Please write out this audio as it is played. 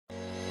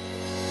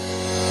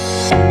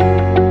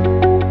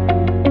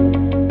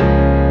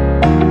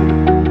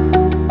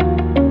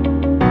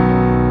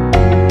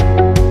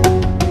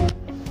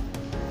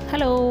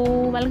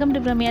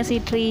Brahmya's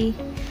Eatery.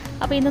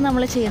 അപ്പോൾ ഇന്ന്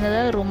നമ്മൾ ചെയ്യുന്നത്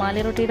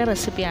rumalirottiയുടെ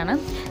റെസിപ്പിയാണ്.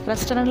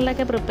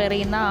 റെസ്റ്റോറൻറ്റിലൊക്കെ പ്രിപ്പയർ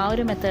ചെയ്യുന്ന ആ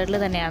ഒരു മെത്തേഡിൽ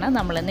തന്നെയാണ്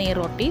നമ്മളിന്ന് ഈ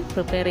റൊട്ടി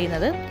പ്രിപ്പയർ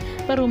ചെയ്യുന്നത്.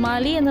 അപ്പോൾ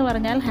റുമാലി എന്ന്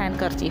പറഞ്ഞാൽ ഹാൻഡ്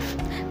കർച്ചീഫ്.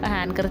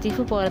 ഹാൻഡ്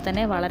കർച്ചീഫ് പോലെ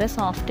തന്നെ വളരെ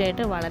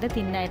സോഫ്റ്റായിട്ട് വളരെ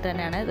തിന്നായിട്ട്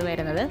തന്നെയാണ് ഇത്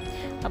വരുന്നത്.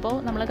 അപ്പോൾ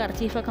നമ്മൾ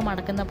കർച്ചീഫൊക്കെ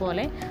മടക്കുന്ന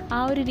പോലെ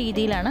ആ ഒരു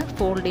രീതിയിലാണ്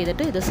ഫോൾഡ്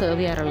ചെയ്തിട്ട് ഇത്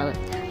സെർവ് ചെയ്യാറുള്ളത്.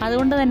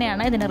 അതുകൊണ്ട്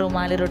തന്നെയാണ് ഇതിന്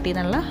റുമാലി റൊട്ടി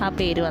എന്നുള്ള ആ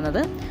പേര്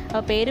വന്നത്.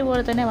 അപ്പോൾ പേര്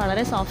പോലെ തന്നെ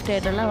വളരെ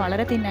സോഫ്റ്റായിട്ടുള്ള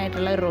വളരെ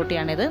തിന്നായിട്ടുള്ള ഒരു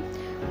റൊട്ടിയാണിത്.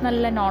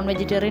 നല്ല നോൺ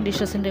വെജിറ്റേറിയൻ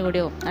ഡിഷസിൻ്റെ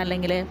കൂടെയോ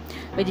അല്ലെങ്കിൽ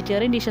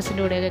വെജിറ്റേറിയൻ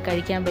ഡിഷസിൻ്റെ കൂടെയൊക്കെ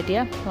കഴിക്കാൻ പറ്റിയ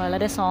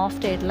വളരെ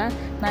സോഫ്റ്റ് ആയിട്ടുള്ള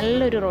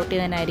നല്ലൊരു റൊട്ടി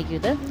തന്നെ ആയിരിക്കും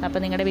ഇത്. അപ്പോൾ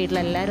നിങ്ങളുടെ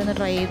വീട്ടിലെല്ലാവരും ഒന്ന്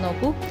ട്രൈ ചെയ്ത്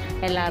നോക്കൂ.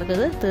 എല്ലാവർക്കും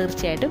ഇത്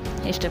തീർച്ചയായിട്ടും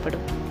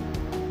ഇഷ്ടപ്പെടും.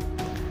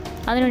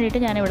 അതിന്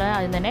വേണ്ടിയിട്ട് ഞാനിവിടെ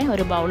ആദ്യം തന്നെ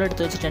ഒരു ബൗൾ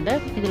എടുത്ത് വെച്ചിട്ടുണ്ട്.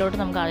 ഇതിലോട്ട്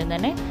നമുക്ക് ആദ്യം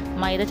തന്നെ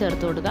മൈദ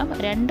ചേർത്ത് കൊടുക്കാം.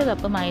 2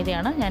 കപ്പ്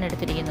മൈദയാണ് ഞാൻ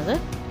എടുത്തിരിക്കുന്നത്.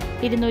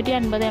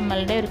 250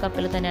 ml ഒരു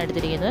കപ്പിൽ തന്നെ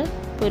എടുത്തിരിക്കുന്നത്.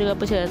 ഇപ്പോൾ 1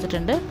 കപ്പ്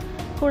ചേർത്തിട്ടുണ്ട്.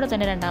 കൂടെ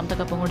തന്നെ രണ്ടാമത്തെ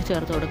കപ്പും കൂടി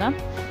ചേർത്ത് കൊടുക്കാം.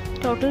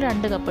 ടോട്ടൽ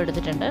 2 കപ്പ്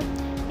എടുത്തിട്ടുണ്ട്.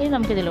 ഇനി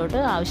നമുക്കിതിലോട്ട്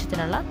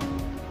ആവശ്യത്തിനുള്ള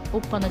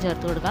ഉപ്പൊന്ന്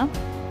ചേർത്ത് കൊടുക്കാം.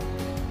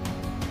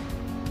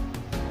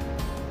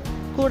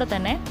 കൂടെ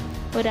തന്നെ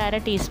ഒരു 1/2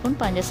 ടീസ്പൂൺ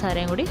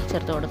പഞ്ചസാരയും കൂടി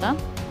ചേർത്ത് കൊടുക്കാം.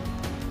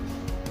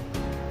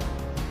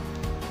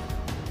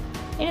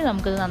 ഇനി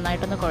നമുക്കിത്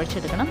നന്നായിട്ടൊന്ന്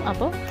കുഴച്ചെടുക്കണം.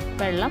 അപ്പോൾ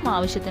വെള്ളം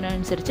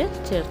ആവശ്യത്തിനനുസരിച്ച്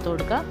ചേർത്ത്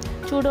കൊടുക്കുക.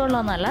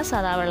 ചൂടുവെള്ളമൊന്നുമല്ല,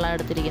 സാധാ വെള്ളം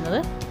എടുത്തിരിക്കുന്നത്.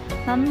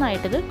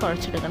 നന്നായിട്ടിത്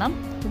കുഴച്ചെടുക്കണം.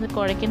 ഇത്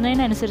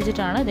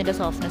കുഴയ്ക്കുന്നതിനനുസരിച്ചിട്ടാണ് ഇതിൻ്റെ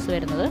സോഫ്റ്റ്നെസ്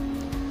വരുന്നത്.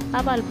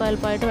 അപ്പോൾ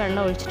അല്പമായിട്ട്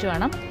വെള്ളം ഒഴിച്ചിട്ട്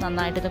വേണം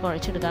നന്നായിട്ടിത്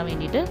കുഴച്ചെടുക്കാൻ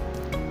വേണ്ടിയിട്ട്.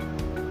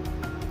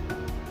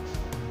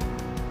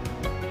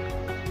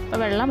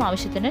 അപ്പോൾ വെള്ളം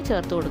ആവശ്യത്തിന്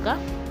ചേർത്ത് കൊടുക്കുക.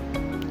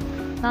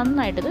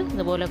 നന്നായിട്ടിത്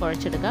ഇതുപോലെ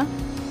കുഴച്ചെടുക്കുക.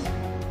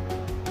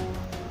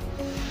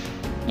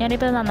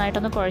 ഞാനിപ്പോൾ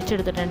നന്നായിട്ടൊന്ന്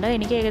കുഴച്ചെടുത്തിട്ടുണ്ട്.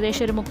 എനിക്ക്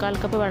ഏകദേശം ഒരു 1/4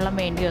 കപ്പ് വെള്ളം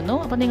വേണ്ടി വന്നു.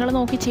 അപ്പോൾ നിങ്ങൾ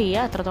നോക്കി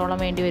ചെയ്യുക എത്രത്തോളം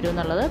വേണ്ടി വരും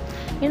എന്നുള്ളത്.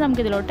 ഇനി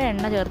നമുക്കിതിലോട്ട്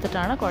എണ്ണ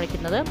ചേർത്തിട്ടാണ്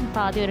കുഴയ്ക്കുന്നത്.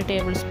 അപ്പോൾ ആദ്യം 1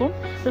 ടേബിൾ സ്പൂൺ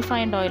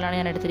റിഫൈൻഡ് ഓയിലാണ്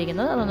ഞാൻ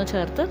എടുത്തിരിക്കുന്നത്. അതൊന്ന്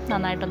ചേർത്ത്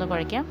നന്നായിട്ടൊന്ന്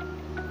കുഴയ്ക്കാം.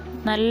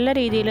 നല്ല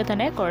രീതിയിൽ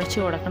തന്നെ കുഴച്ച്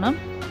കൊടുക്കണം.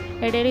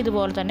 ഇടയിൽ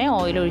ഇതുപോലെ തന്നെ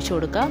ഓയിൽ ഒഴിച്ച്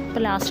കൊടുക്കുക.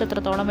 അപ്പോൾ ലാസ്റ്റ്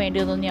എത്രത്തോളം വേണ്ടി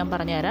വന്നു ഞാൻ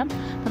പറഞ്ഞുതരാം.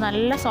 അപ്പോൾ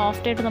നല്ല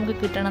സോഫ്റ്റായിട്ട് നമുക്ക്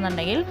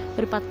കിട്ടണമെന്നുണ്ടെങ്കിൽ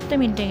ഒരു 10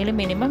 മിനിറ്റെങ്കിലും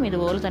മിനിമം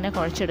ഇതുപോലെ തന്നെ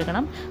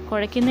കുഴച്ചെടുക്കണം.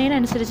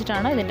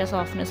 കുഴയ്ക്കുന്നതിനനുസരിച്ചിട്ടാണ് ഇതിൻ്റെ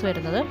സോഫ്റ്റ്നെസ്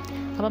വരുന്നത്.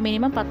 അപ്പോൾ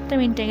മിനിമം 10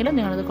 മിനിറ്റെങ്കിലും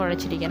നിങ്ങളിത്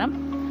കുഴച്ചിരിക്കണം.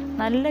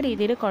 നല്ല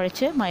രീതിയിൽ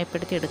കുഴച്ച്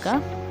മയപ്പെടുത്തി എടുക്കുക.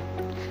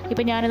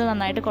 ഇപ്പോൾ ഞാനിത്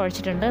നന്നായിട്ട്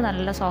കുഴച്ചിട്ടുണ്ട്.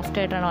 നല്ല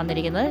സോഫ്റ്റായിട്ടാണ്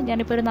വന്നിരിക്കുന്നത്.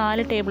 ഞാനിപ്പോൾ ഒരു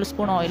 4 ടേബിൾ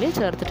സ്പൂൺ ഓയിൽ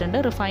ചേർത്തിട്ടുണ്ട്.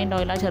 റിഫൈൻഡ്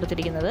ഓയിലാണ്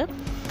ചേർത്തിരിക്കുന്നത്.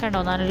 കണ്ടോ,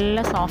 നല്ല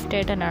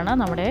സോഫ്റ്റായിട്ട് തന്നെയാണ്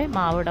നമ്മുടെ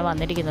മാവ് ഇവിടെ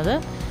വന്നിരിക്കുന്നത്.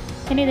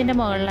 ഇനി ഇതിൻ്റെ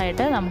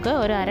മുകളിലായിട്ട് നമുക്ക്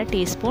ഒരു 1/2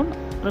 ടീസ്പൂൺ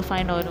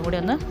റിഫൈൻഡ് ഓയിലും കൂടി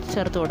ഒന്ന്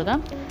ചേർത്ത് കൊടുക്കാം.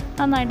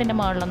 നന്നായിട്ട് ഇതിൻ്റെ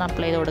മുകളിലൊന്ന്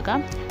അപ്ലൈ ചെയ്ത് കൊടുക്കാം.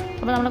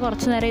 അപ്പോൾ നമ്മൾ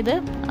കുറച്ച് നേരം ഇത്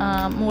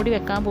മൂടി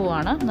വെക്കാൻ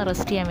പോവുകയാണ്, ഒന്ന്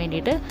റെസ്റ്റ് ചെയ്യാൻ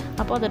വേണ്ടിയിട്ട്.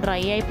 അപ്പോൾ അത്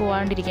ഡ്രൈ ആയി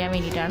പോകാണ്ടിരിക്കാൻ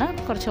വേണ്ടിയിട്ടാണ്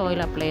കുറച്ച്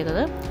ഓയിൽ അപ്ലൈ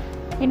ചെയ്തത്.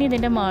 ഇനി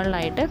ഇതിൻ്റെ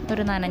മുകളിലായിട്ട്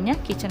ഒരു നനഞ്ഞ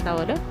കിച്ചൺ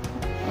ടവൽ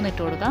ഒന്ന്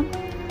ഇട്ട് കൊടുക്കാം.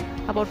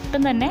 അപ്പോൾ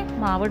ഒട്ടും തന്നെ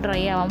മാവ്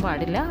ഡ്രൈ ആവാൻ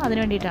പാടില്ല. അതിന്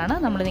വേണ്ടിയിട്ടാണ്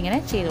നമ്മളിതിങ്ങനെ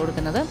ചെയ്ത്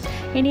കൊടുക്കുന്നത്.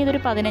 ഇനി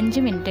ഇതൊരു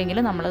 15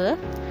 മിനിറ്റെങ്കിലും നമ്മളിത്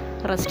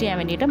റെസ്റ്റ് ചെയ്യാൻ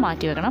വേണ്ടിയിട്ട്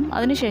മാറ്റി വെക്കണം.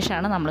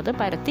 അതിനുശേഷമാണ് നമ്മളിത്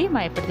പരത്തി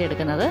മയപ്പെടുത്തി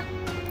എടുക്കുന്നത്.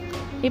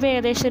 ഇപ്പോൾ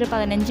ഏകദേശം ഒരു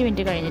 15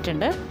 മിനിറ്റ്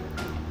കഴിഞ്ഞിട്ടുണ്ട്.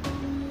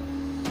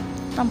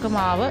 നമുക്ക്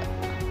മാവ്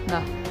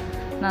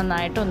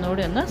നന്നായിട്ട്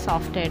ഒന്നുകൂടി ഒന്ന്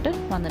സോഫ്റ്റായിട്ട്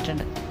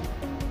വന്നിട്ടുണ്ട്.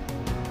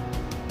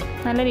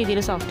 നല്ല രീതിയിൽ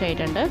സോഫ്റ്റ്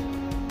ആയിട്ടുണ്ട്.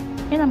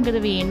 ഇനി നമുക്കിത്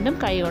വീണ്ടും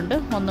കൈ കൊണ്ട്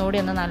ഒന്നുകൂടി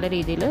ഒന്ന് നല്ല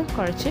രീതിയിൽ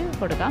കുഴച്ച്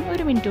കൊടുക്കാം.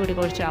 1 മിനിറ്റ് കൂടി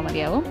കുഴച്ചാൽ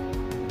മതിയാവും.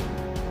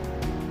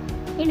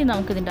 ഇനി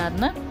നമുക്കിതിൻ്റെ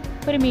അകത്ത്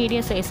ഒരു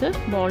മീഡിയം സൈസ്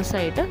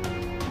ബോൾസായിട്ട്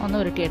ഒന്ന്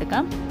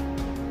ഉരുട്ടിയെടുക്കാം.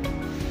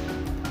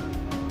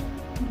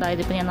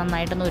 അതായത് ഇപ്പോൾ ഞാൻ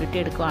നന്നായിട്ടൊന്ന്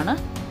ഉരുട്ടിയെടുക്കുവാണ്.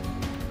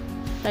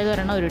 അതായത്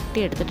ഒരെണ്ണം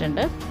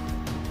ഉരുട്ടിയെടുത്തിട്ടുണ്ട്.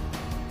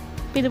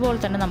 അപ്പോൾ ഇതുപോലെ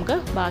തന്നെ നമുക്ക്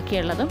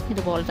ബാക്കിയുള്ളതും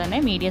ഇതുപോലെ തന്നെ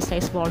മീഡിയം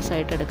സൈസ്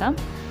ബോൾസായിട്ട് എടുക്കാം.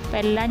 അപ്പോൾ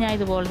എല്ലാം ഞാൻ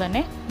ഇതുപോലെ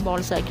തന്നെ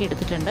ബോൾസാക്കി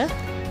എടുത്തിട്ടുണ്ട്.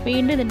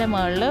 വീണ്ടും ഇതിൻ്റെ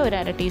മുകളിൽ ഒരു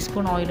 1/2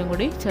 ടീസ്പൂൺ ഓയിലും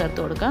കൂടി ചേർത്ത്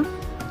കൊടുക്കാം.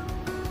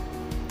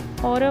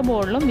 ഓരോ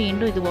ബോളിലും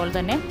വീണ്ടും ഇതുപോലെ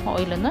തന്നെ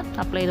ഓയിലൊന്ന്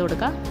അപ്ലൈ ചെയ്ത്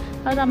കൊടുക്കാം.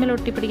 അത് തമ്മിൽ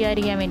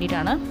ഒട്ടിപ്പിടിക്കാതിരിക്കാൻ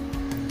വേണ്ടിയിട്ടാണ്.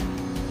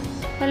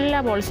 എല്ലാ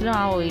ബോൾസിലും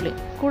ആ ഓയിൽ,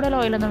 കൂടുതൽ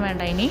ഓയിലൊന്നും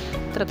വേണ്ട, ഇനി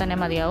ഇത്ര തന്നെ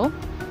മതിയാവും.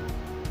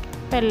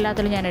 അപ്പോൾ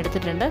എല്ലാത്തിലും ഞാൻ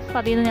എടുത്തിട്ടുണ്ട്. അപ്പോൾ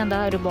അതിൽ നിന്ന് ഞാൻ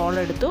ഒരു ബോൾ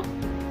എടുത്തു.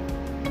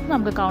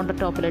 നമുക്ക് കൗണ്ടർ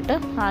ടോപ്പിലിട്ട്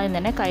ആദ്യം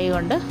തന്നെ കൈ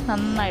കൊണ്ട്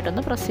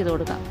നന്നായിട്ടൊന്ന് പ്രസ് ചെയ്ത്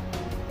കൊടുക്കാം.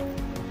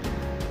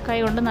 കൈ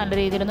കൊണ്ട് നല്ല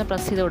രീതിയിലൊന്ന്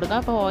പ്രസ് ചെയ്ത് കൊടുക്കുക.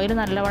 അപ്പോൾ ഓയിൽ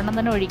നല്ലവണ്ണം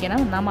തന്നെ ഒഴിക്കണം,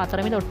 എന്നാൽ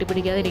മാത്രമേ ഇത്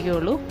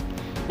ഒട്ടിപ്പിടിക്കാതിരിക്കുകയുള്ളൂ.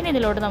 ഇനി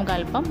ഇതിലോട്ട് നമുക്ക്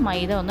അല്പം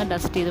മൈദ ഒന്ന്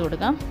ഡസ്റ്റ് ചെയ്ത്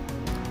കൊടുക്കാം.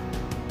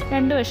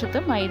 2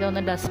 വശത്തും മൈദ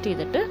ഒന്ന് ഡസ്റ്റ്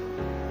ചെയ്തിട്ട്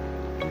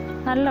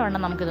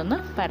നല്ലവണ്ണം നമുക്കിതൊന്ന്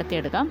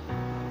പരത്തിയെടുക്കാം.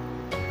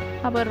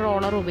 അപ്പോൾ ഒരു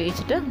റോളർ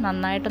ഉപയോഗിച്ചിട്ട്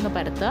നന്നായിട്ടൊന്ന്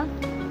പരത്തുക.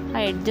 ആ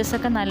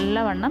എഡ്ജസൊക്കെ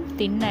നല്ലവണ്ണം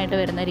തിന്നായിട്ട്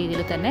വരുന്ന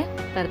രീതിയിൽ തന്നെ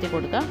പരത്തി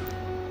കൊടുക്കുക.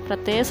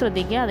 പ്രത്യേകം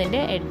ശ്രദ്ധിക്കുക, അതിൻ്റെ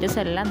എഡ്ജസ്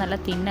എല്ലാം നല്ല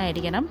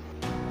തിന്നായിരിക്കണം.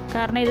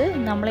 കാരണം ഇത്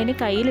നമ്മളിനി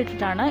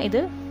കയ്യിലിട്ടിട്ടാണ് ഇത്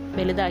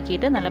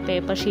വലുതാക്കിയിട്ട് നല്ല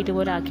പേപ്പർ ഷീറ്റ്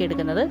പോലെ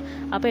ആക്കിയെടുക്കുന്നത്.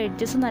 അപ്പോൾ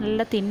എഡ്ജസ്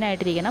നല്ല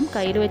തിന്നായിട്ടിരിക്കണം.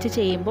 കയ്യിൽ വെച്ച്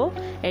ചെയ്യുമ്പോൾ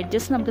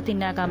എഡ്ജസ് നമുക്ക്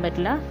തിന്നാക്കാൻ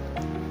പറ്റില്ല.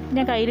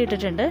 ഞാൻ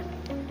കയ്യിലിട്ടിട്ടുണ്ട്.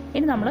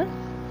 ഇനി നമ്മൾ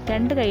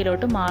 2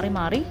 കൈയിലോട്ട് മാറി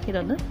മാറി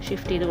ഇതൊന്ന്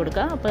ഷിഫ്റ്റ് ചെയ്ത്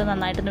കൊടുക്കുക. അപ്പോൾ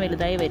നന്നായിട്ടൊന്ന്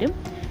വലുതായി വരും.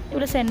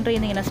 ഇവിടെ സെൻറ്ററിൽ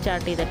നിന്ന് ഇങ്ങനെ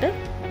സ്റ്റാർട്ട് ചെയ്തിട്ട്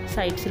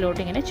സൈഡ്സിലോട്ട്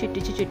ഇങ്ങനെ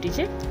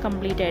ചുറ്റിച്ച്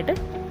കംപ്ലീറ്റ് ആയിട്ട്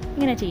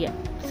ഇങ്ങനെ ചെയ്യാം.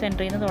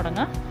 സെൻറ്ററിൽ നിന്ന്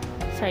തുടങ്ങാം,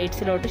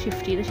 സൈഡ്സിലോട്ട്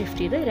ഷിഫ്റ്റ്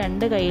ചെയ്ത്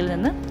 2 കൈയിൽ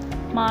നിന്ന്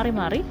മാറി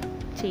മാറി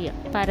ചെയ്യാം.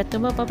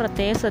 പരത്തുമ്പോൾ അപ്പോൾ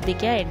പ്രത്യേകം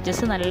ശ്രദ്ധിക്കുക,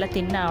 എഡ്ജസ് നല്ല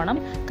തിന്നാവണം.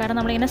 കാരണം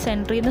നമ്മളിങ്ങനെ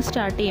സെൻറ്ററിൽ നിന്ന്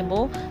സ്റ്റാർട്ട്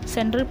ചെയ്യുമ്പോൾ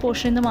സെൻട്രൽ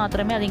പോർഷനിൽ നിന്ന്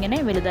മാത്രമേ അതിങ്ങനെ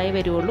വലുതായി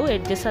വരുള്ളൂ.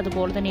 എഡ്ജസ്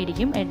അതുപോലെ തന്നെ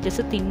ഇരിക്കും.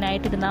 എഡ്ജസ്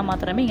തിന്നായിട്ടിരുന്നാൽ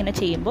മാത്രമേ ഇങ്ങനെ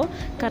ചെയ്യുമ്പോൾ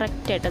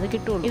കറക്റ്റായിട്ട് അത്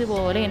കിട്ടുള്ളൂ.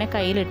 ഇതുപോലെ ഇങ്ങനെ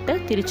കയ്യിലിട്ട്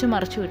തിരിച്ചു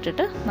മറിച്ചു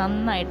വിട്ടിട്ട്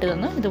നന്നായിട്ട്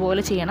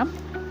ഇതുപോലെ ചെയ്യണം.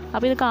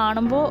 അപ്പോൾ ഇത്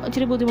കാണുമ്പോൾ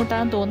ഇച്ചിരി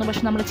ബുദ്ധിമുട്ടാണെന്ന് തോന്നും,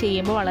 പക്ഷെ നമ്മൾ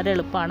ചെയ്യുമ്പോൾ വളരെ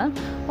എളുപ്പമാണ്.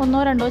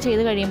 1-2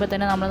 ചെയ്ത് കഴിയുമ്പോൾ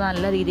തന്നെ നമ്മൾ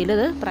നല്ല രീതിയിൽ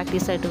ഇത്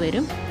പ്രാക്ടീസായിട്ട്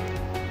വരും.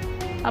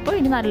 അപ്പോൾ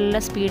ഇനി നല്ല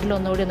സ്പീഡിൽ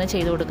ഒന്നുകൂടി ഒന്ന്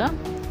ചെയ്ത് കൊടുക്കാം.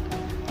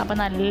 അപ്പോൾ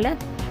നല്ല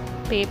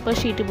പേപ്പർ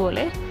ഷീറ്റ്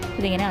പോലെ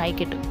ഇതിങ്ങനെ ആയി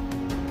കിട്ടും.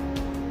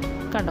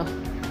 കണ്ടോ,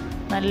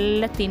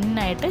 നല്ല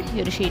തിന്നായിട്ട്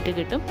ഈ ഒരു ഷീറ്റ്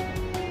കിട്ടും.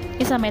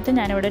 ഈ സമയത്ത്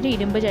ഞാനിവിടെ ഒരു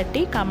ഇരുമ്പ്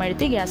ചട്ടി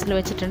കമഴ്ത്തി ഗ്യാസിൽ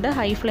വെച്ചിട്ടുണ്ട്.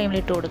 ഹൈ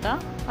ഫ്ലെയിമിലിട്ട് കൊടുക്കുക.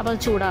 അപ്പോൾ അത്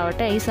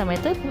ചൂടാവട്ടെ. ഈ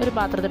സമയത്ത് ഒരു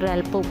പാത്രത്തിൽ ഒരു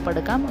അല്പം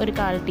ഉപ്പെടുക്കാം, ഒരു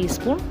 1/4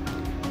 ടീസ്പൂൺ,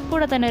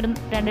 കൂടെ തന്നെ ഒരു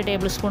 2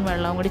 ടേബിൾ സ്പൂൺ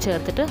വെള്ളവും കൂടി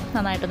ചേർത്തിട്ട്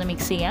നന്നായിട്ടൊന്ന്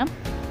മിക്സ് ചെയ്യാം.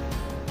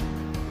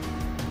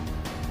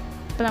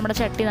 ഇപ്പോൾ നമ്മുടെ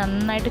ചട്ടി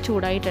നന്നായിട്ട്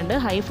ചൂടായിട്ടുണ്ട്.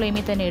 ഹൈ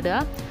ഫ്ലെയിമിൽ തന്നെ ഇടുക.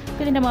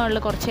 ഇതിൻ്റെ മുകളിൽ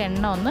കുറച്ച്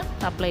എണ്ണ ഒന്ന്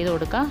അപ്ലൈ ചെയ്ത്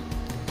കൊടുക്കുക.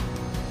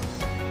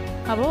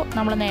 അപ്പോൾ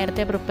നമ്മൾ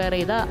നേരത്തെ പ്രിപ്പയർ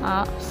ചെയ്ത ആ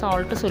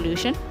സോൾട്ട്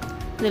സൊല്യൂഷൻ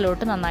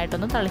ഇതിലോട്ട്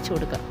നന്നായിട്ടൊന്ന് തളിച്ചു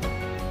കൊടുക്കുക.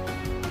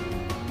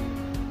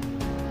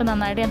 അപ്പോൾ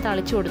നന്നായിട്ട് ഞാൻ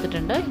തളിച്ചു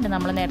കൊടുത്തിട്ടുണ്ട്. ഇനി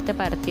നമ്മൾ നേരത്തെ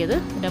പരത്തിയത്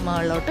ഇതിൻ്റെ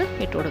മുകളിലോട്ട്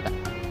ഇട്ട് കൊടുക്കുക.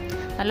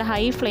 നല്ല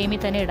ഹൈ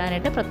ഫ്ലെയിമിൽ തന്നെ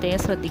ഇടാനായിട്ട്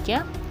പ്രത്യേകം ശ്രദ്ധിക്കുക.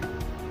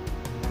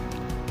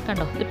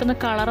 കണ്ടോ, ഇതിപ്പോൾ ഒന്ന്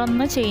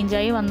കളറൊന്ന്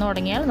ചേഞ്ചായി വന്നു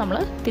തുടങ്ങിയാൽ നമ്മൾ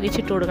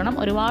തിരിച്ചിട്ട് കൊടുക്കണം.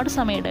 ഒരുപാട്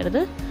സമയം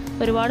ഇടരുത്.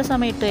 ഒരുപാട്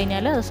സമയം ഇട്ട്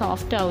കഴിഞ്ഞാൽ അത്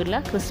സോഫ്റ്റ് ആവില്ല,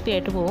 ക്രിസ്പി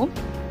ആയിട്ട് പോകും.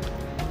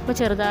 അപ്പോൾ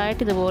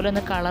ചെറുതായിട്ട് ഇതുപോലെ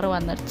ഒന്ന് കളർ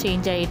വന്ന്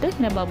ചേഞ്ചായിട്ട്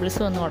ഇങ്ങനെ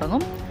ബബിൾസ് വന്ന്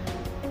തുടങ്ങും.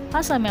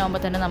 ആ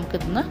സമയമാകുമ്പോൾ തന്നെ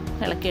നമുക്കിതൊന്ന്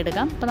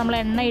ഇളക്കിയെടുക്കാം. അപ്പോൾ നമ്മൾ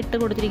എണ്ണ ഇട്ട്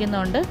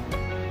കൊടുത്തിരിക്കുന്നതുകൊണ്ട്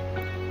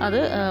അത്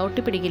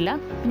ഒട്ടിപ്പിടിക്കില്ല.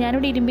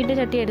 ഞാനിവിടെ ഇരുമ്പിൻ്റെ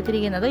ചട്ടി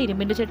എടുത്തിരിക്കുന്നത്.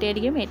 ഇരുമ്പിൻ്റെ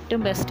ചട്ടിയായിരിക്കും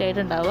ഏറ്റവും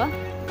ബെസ്റ്റായിട്ട് ഉണ്ടാവുക.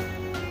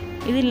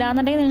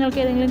 ഇതില്ലാന്നുണ്ടെങ്കിൽ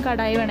നിങ്ങൾക്ക് ഏതെങ്കിലും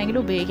കടായി വേണമെങ്കിൽ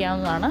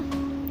ഉപയോഗിക്കാവുന്നതാണ്.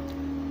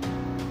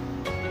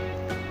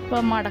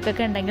 അപ്പോൾ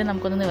മടക്കൊക്കെ ഉണ്ടെങ്കിൽ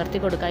നമുക്കൊന്ന് നിവർത്തി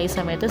കൊടുക്കാം ഈ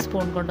സമയത്ത്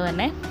സ്പൂൺ കൊണ്ട്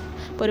തന്നെ.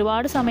 അപ്പോൾ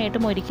ഒരുപാട് സമയമായിട്ട്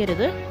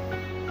മൊരിക്കരുത്.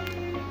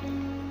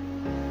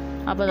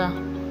 അപ്പോൾ ദാ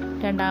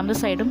രണ്ടാമത്തെ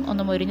സൈഡും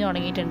ഒന്ന് മൊരിഞ്ഞ്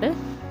തുടങ്ങിയിട്ടുണ്ട്.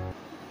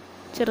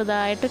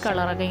 ചെറുതായിട്ട്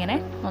കളറൊക്കെ ഇങ്ങനെ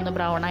ഒന്ന്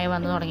ബ്രൗണായി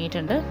വന്ന്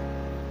തുടങ്ങിയിട്ടുണ്ട്.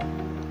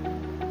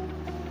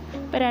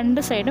 ഇപ്പോൾ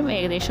 2 സൈഡും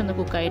ഏകദേശം ഒന്ന്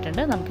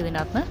കുക്കായിട്ടുണ്ട്.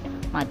 നമുക്കിതിനകത്ത്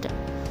നിന്ന് മാറ്റാം.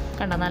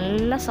 കണ്ടോ,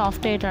 നല്ല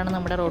സോഫ്റ്റ് ആയിട്ടാണ്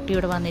നമ്മുടെ റൊട്ടി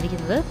ഇവിടെ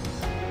വന്നിരിക്കുന്നത്.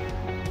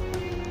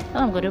 അത്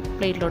നമുക്കൊരു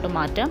പ്ലേറ്റിലോട്ട്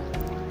മാറ്റാം.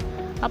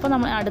 അപ്പോൾ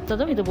നമ്മൾ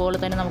അടുത്തതും ഇതുപോലെ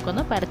തന്നെ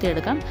നമുക്കൊന്ന്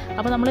പരത്തിയെടുക്കാം.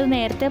 അപ്പോൾ നമ്മളിത്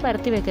നേരത്തെ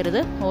പരത്തി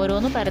വെക്കരുത്.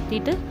 ഓരോന്ന്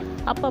പരത്തിയിട്ട്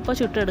അപ്പം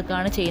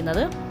ചുട്ടെടുക്കുകയാണ്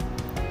ചെയ്യുന്നത്.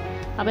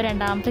 അപ്പോൾ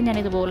രണ്ടാമത്തെ ഞാൻ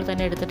ഇതുപോലെ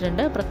തന്നെ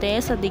എടുത്തിട്ടുണ്ട്.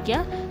 പ്രത്യേകം ശ്രദ്ധിക്കുക,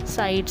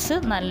 സൈഡ്സ്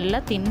നല്ല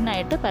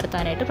തിന്നായിട്ട്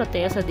പരത്താനായിട്ട്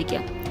പ്രത്യേകം ശ്രദ്ധിക്കുക.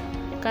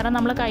 കാരണം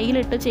നമ്മൾ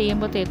കയ്യിലിട്ട്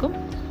ചെയ്യുമ്പോഴത്തേക്കും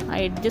ആ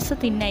എഡ്ജസ്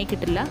തിന്നായി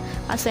കിട്ടില്ല.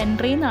 ആ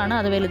സെൻറ്ററിൽ നിന്നാണ്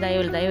അത്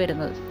വലുതായി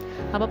വരുന്നത്.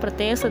 അപ്പോൾ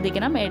പ്രത്യേകം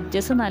ശ്രദ്ധിക്കണം,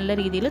 എഡ്ജസ് നല്ല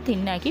രീതിയിൽ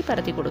തിന്നാക്കി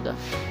പരത്തി കൊടുക്കുക.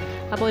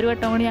 അപ്പോൾ ഒരു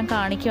വട്ടം കൂടി ഞാൻ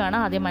കാണിക്കുകയാണ്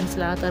ആദ്യം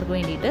മനസ്സിലാകാത്തവർക്ക്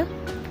വേണ്ടിയിട്ട്.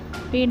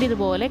 വീണ്ടും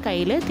ഇതുപോലെ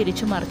കയ്യിൽ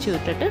തിരിച്ചു മറിച്ച്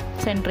വിട്ടിട്ട്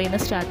സെൻറ്ററിൽ നിന്ന്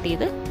സ്റ്റാർട്ട്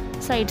ചെയ്ത്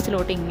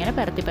സൈഡ്സിലോട്ട് ഇങ്ങനെ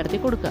പരത്തി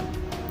കൊടുക്കുക.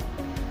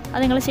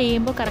 അത് നിങ്ങൾ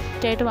ചെയ്യുമ്പോൾ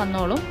കറക്റ്റായിട്ട്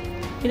വന്നോളും.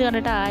 ഇത്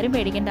കണ്ടിട്ട് ആരും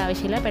പേടിക്കേണ്ട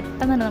ആവശ്യമില്ല.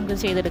 പെട്ടെന്ന് തന്നെ നമുക്ക്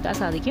ചെയ്തെടുക്കാൻ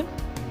സാധിക്കും.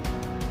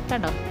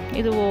 കണ്ടോ,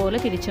 ഇതുപോലെ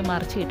തിരിച്ചു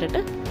മറിച്ച് ഇട്ടിട്ട്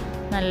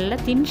നല്ല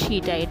തിൻ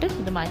ഷീറ്റായിട്ട്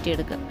ഇത്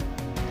മാറ്റിയെടുക്കുക.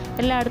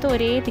 എല്ലായിടത്തും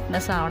ഒരേ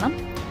തിക്നെസ് ആവണം.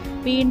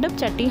 വീണ്ടും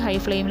ചട്ടി ഹൈ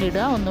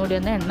ഫ്ലെയിമിലിടുക. ഒന്നുകൂടി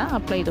ഒന്ന് എണ്ണ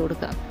അപ്ലൈ ചെയ്ത്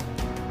കൊടുക്കുക.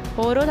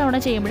 ഓരോ തവണ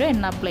ചെയ്യുമ്പോഴും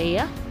എണ്ണ അപ്ലൈ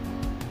ചെയ്യുക.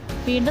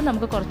 വീണ്ടും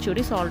നമുക്ക്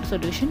കുറച്ചുകൂടി സോൾട്ട്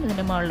സൊല്യൂഷൻ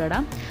ഇതിൻ്റെ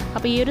മുകളിലിടാം.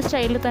 അപ്പോൾ ഈ ഒരു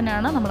സ്റ്റൈലിൽ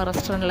തന്നെയാണ് നമ്മൾ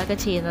റെസ്റ്റോറൻറ്റിലൊക്കെ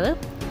ചെയ്യുന്നത്.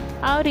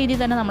 ആ ഒരു രീതിയിൽ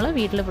തന്നെ നമ്മൾ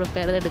വീട്ടിൽ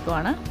പ്രിപ്പയർ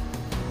ചെയ്തെടുക്കുവാണ്.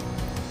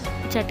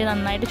 ചട്ടി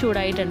നന്നായിട്ട്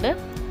ചൂടായിട്ടുണ്ട്.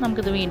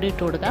 നമുക്കിത് വീണ്ടും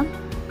ഇട്ട് കൊടുക്കാം.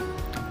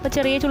 അപ്പോൾ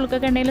ചെറിയ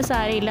ചുളുക്കൊക്കെ ഉണ്ടെങ്കിൽ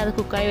സാരമില്ല, അത്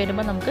കുക്കായി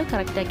വരുമ്പോൾ നമുക്ക്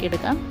കറക്റ്റാക്കി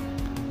എടുക്കാം.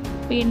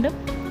 വീണ്ടും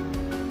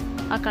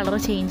ആ കളർ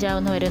ചേഞ്ച്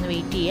ആവുന്ന വരെ ഒന്ന്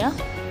വെയിറ്റ്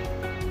ചെയ്യുക.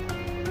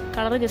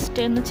 കളർ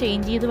ജസ്റ്റ് ഒന്ന്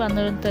ചേഞ്ച് ചെയ്ത്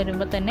വന്നു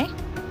തരുമ്പോൾ തന്നെ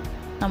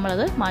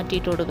നമ്മളത്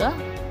മാറ്റിയിട്ട് കൊടുക്കുക.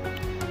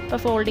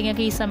 അപ്പോൾ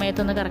ഫോൾഡിങ്ങൊക്കെ ഈ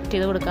സമയത്തൊന്ന് കറക്റ്റ്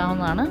ചെയ്ത്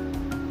കൊടുക്കാവുന്നതാണ്.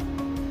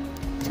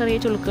 ചെറിയ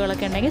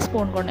ചുളുക്കുകളൊക്കെ ഉണ്ടെങ്കിൽ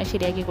സ്പൂൺ കൊണ്ട്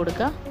ശരിയാക്കി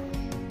കൊടുക്കുക.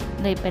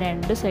 ഇതിപ്പോൾ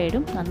 2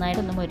 സൈഡും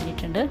നന്നായിട്ടൊന്ന്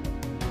മൊരിഞ്ഞിട്ടുണ്ട്.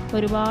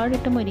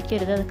 ഒരുപാടിട്ട്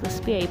മൊരിക്കരുത്, അത്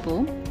ക്രിസ്പി ആയി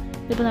പോവും.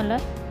 ഇതിപ്പോൾ നല്ല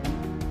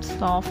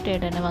സോഫ്റ്റ്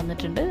ആയിട്ട് തന്നെ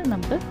വന്നിട്ടുണ്ട്.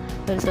 നമുക്ക്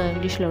ഒരു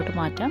സെർവിങ് ഡിഷിലോട്ട്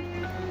മാറ്റാം.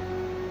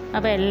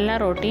 അപ്പോൾ എല്ലാ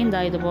റൊട്ടിയും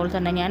ഇതുപോലെ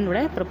തന്നെ ഞാൻ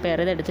ഇവിടെ പ്രിപ്പയർ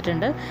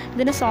ചെയ്തെടുത്തിട്ടുണ്ട്.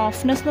 ഇതിൻ്റെ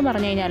സോഫ്റ്റ്നെസ് എന്ന്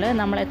പറഞ്ഞു കഴിഞ്ഞാൽ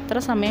നമ്മൾ എത്ര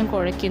സമയം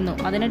കുഴയ്ക്കുന്നു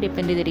അതിനെ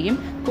ഡിപ്പെൻഡ് ചെയ്തിരിക്കും.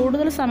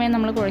 കൂടുതൽ സമയം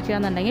നമ്മൾ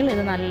കുഴയ്ക്കുകയാണെന്നുണ്ടെങ്കിൽ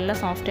ഇത് നല്ല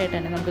സോഫ്റ്റായിട്ട്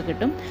തന്നെ നമുക്ക്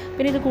കിട്ടും.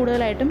 പിന്നെ ഇത്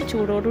കൂടുതലായിട്ടും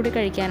ചൂടോടുകൂടി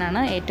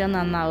കഴിക്കാനാണ് ഏറ്റവും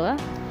നന്നാവുക.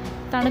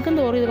 തണുക്കും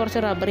തോറും ഇത്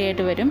കുറച്ച് റബ്ബറി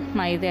ആയിട്ട് വരും,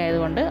 മൈദ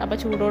ആയതുകൊണ്ട്. അപ്പോൾ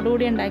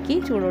ചൂടോടുകൂടി ഉണ്ടാക്കി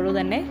ചൂടോടു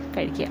തന്നെ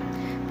കഴിക്കുക.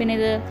 പിന്നെ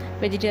ഇത്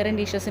വെജിറ്റേറിയൻ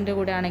ഡിഷസിൻ്റെ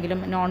കൂടെ ആണെങ്കിലും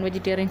നോൺ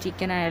വെജിറ്റേറിയൻ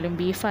ചിക്കൻ ആയാലും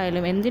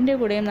ബീഫായാലും എന്തിൻ്റെ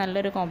കൂടെയും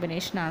നല്ലൊരു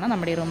കോമ്പിനേഷനാണ്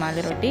നമ്മുടെ ഈ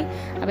റുമാലി റൊട്ടി.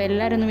 അപ്പോൾ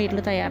എല്ലാവരും ഒന്ന് വീട്ടിൽ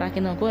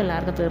തയ്യാറാക്കി നോക്കൂ.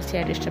 എല്ലാവർക്കും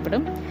തീർച്ചയായിട്ടും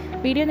ഇഷ്ടപ്പെടും.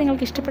 വീഡിയോ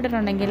നിങ്ങൾക്ക്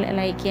ഇഷ്ടപ്പെട്ടിട്ടുണ്ടെങ്കിൽ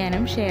ലൈക്ക്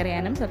ചെയ്യാനും ഷെയർ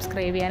ചെയ്യാനും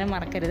സബ്സ്ക്രൈബ് ചെയ്യാനും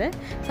മറക്കരുത്.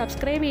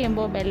 സബ്സ്ക്രൈബ്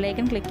ചെയ്യുമ്പോൾ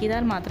ബെല്ലൈക്കൺ ക്ലിക്ക്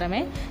ചെയ്താൽ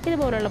മാത്രമേ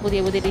ഇതുപോലുള്ള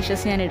പുതിയ പുതിയ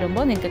ഡിഷസ് ഞാൻ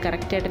ഇടുമ്പോൾ നിങ്ങൾക്ക്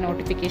കറക്റ്റായിട്ട്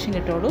നോട്ടിഫിക്കേഷൻ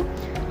കിട്ടുള്ളൂ.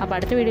 അപ്പോൾ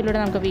അടുത്ത വീഡിയോയിലൂടെ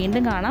നമുക്ക്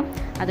വീണ്ടും കാണാം.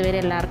 അതുവരെ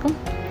എല്ലാവർക്കും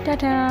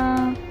ടാറ്റാ.